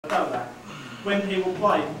done that when people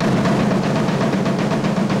play.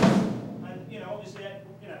 And obviously,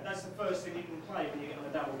 that's the first thing you can play when you get on a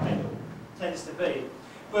double pedal. Tends to be.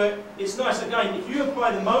 But it's nice again if you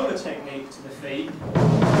apply the molar technique to the feet.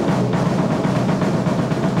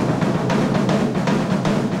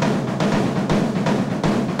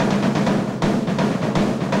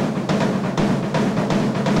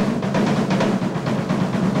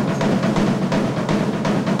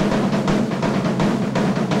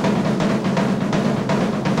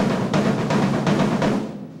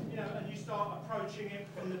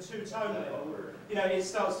 From the two-tone level, it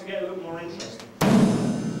starts to get a little more interesting.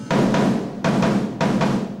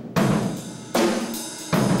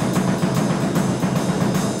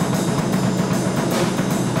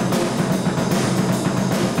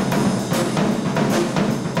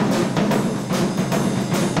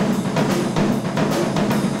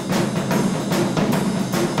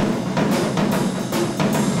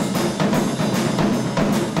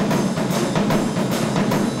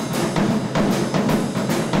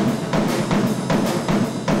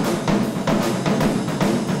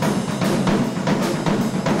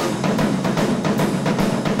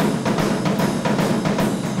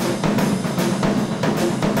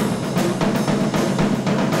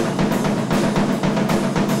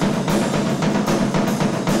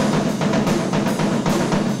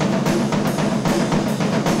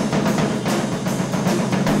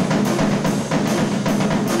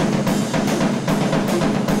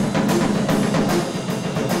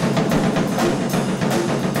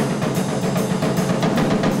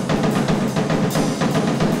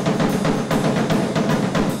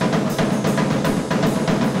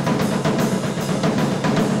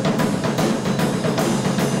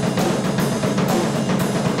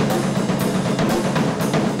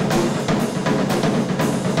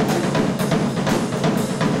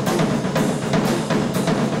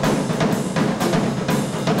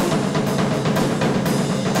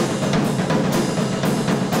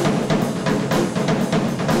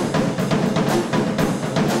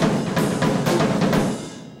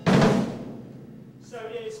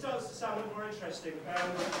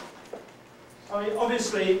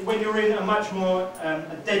 Obviously, when you're in a much more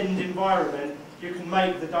a deadened environment, you can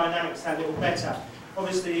make the dynamics a little better.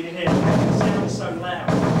 Obviously, you can hear it sounds so loud.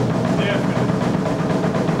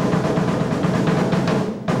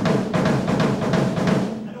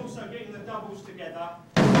 And also getting the doubles together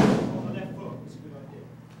on the left foot is a good idea.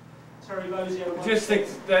 Terry Lozio. I just think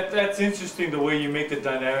that's interesting the way you make the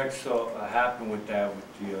dynamics happen with that, with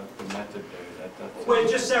the method there. Well, it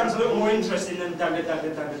just sounds a little more interesting than dugga,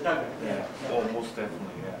 dugga, dugga, dugga. Yeah, most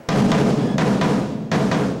definitely, yeah.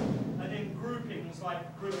 And then groupings,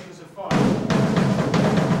 like groupings of 5.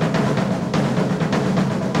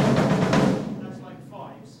 That's like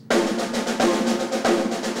 5s.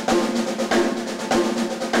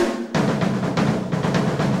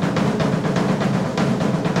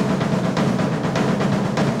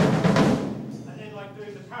 And then like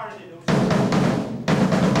doing the paradiddles.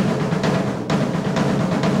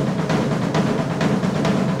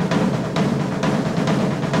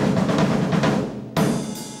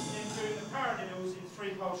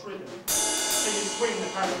 Pulse rhythm. So you swing the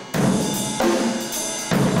paradiddle.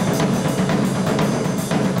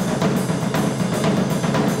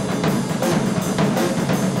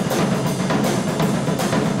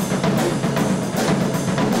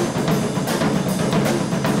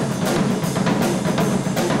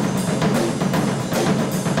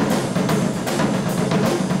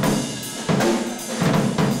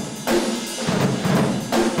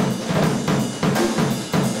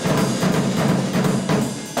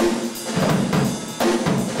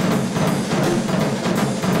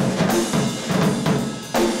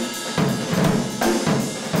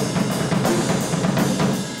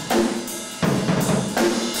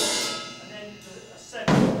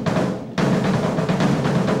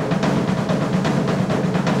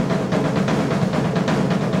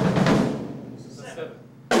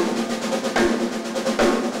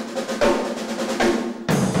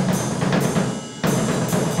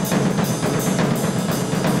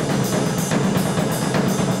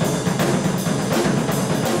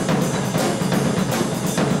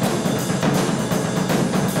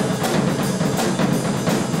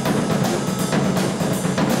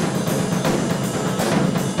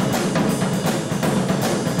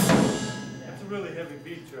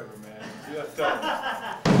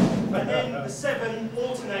 And then the 7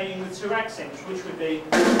 alternating with 2 accents, which would be. You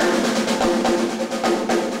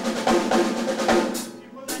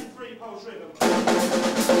put that in 3 pulse rhythm.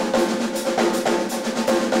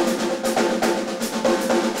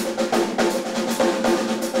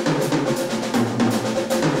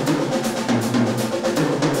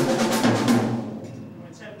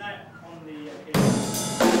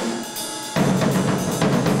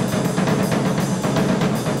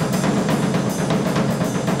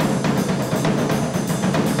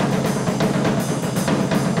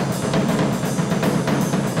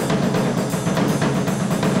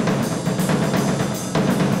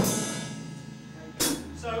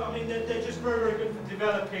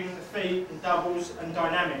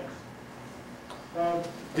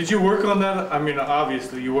 Did you work on that? I mean,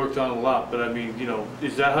 obviously you worked on a lot, but I mean, you know,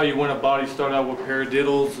 is that how you want a body start out with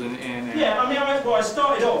paradiddles and Yeah, I mean, I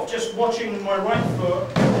started off just watching my right foot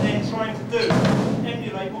and then trying to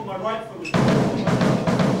emulate what my right foot was doing.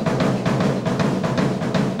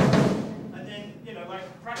 And then, you know,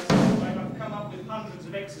 like practicing, like I've come up with hundreds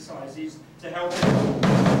of exercises to help it.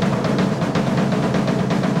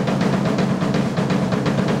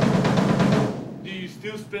 do you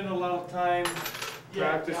still spend a lot of time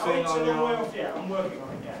practicing yeah, on your own? Yeah, I'm working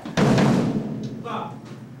on it,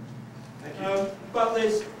 yeah. But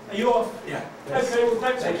there's, are you off? Yeah. Okay, well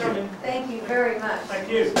thanks for coming. Thank you very much. Thank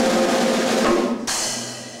you.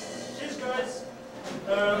 Cheers guys.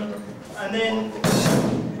 And then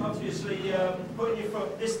obviously putting your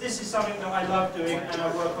foot, this is something that I love doing and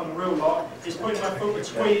I work on a real lot, is putting my foot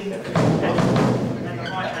between the pedal and the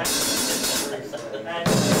right hand.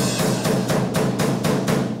 And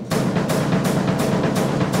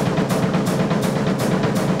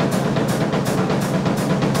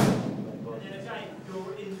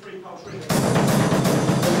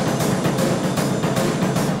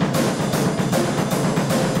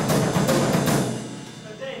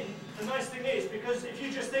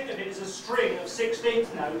string of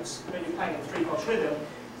 16th notes when you're playing a 3-pulse rhythm,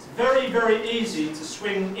 it's very, very easy to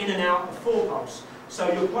swing in and out of 4-pulse.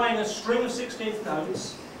 So you're playing a string of 16th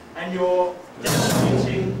notes and you're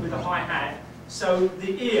downbeating with a hi-hat so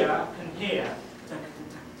the ear can hear.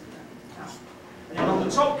 And then on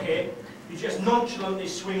the top kit, you just nonchalantly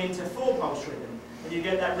swing into 4-pulse rhythm and you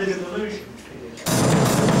get that rhythm illusion.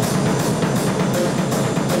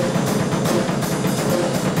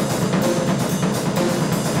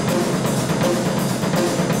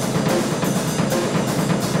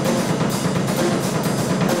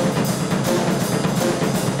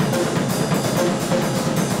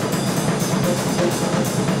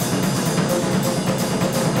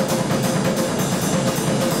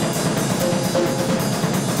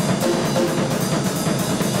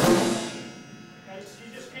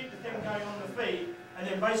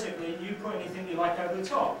 Basically, you put anything you like over the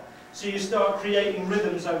top. So you start creating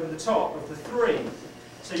rhythms over the top of the 3.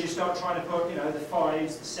 So you start trying to put, you know, the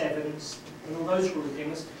 5s, the 7s, and all those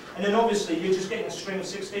groupings. And then obviously you're just getting a string of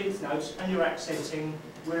 16th notes and you're accenting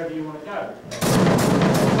wherever you want to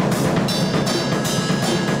go.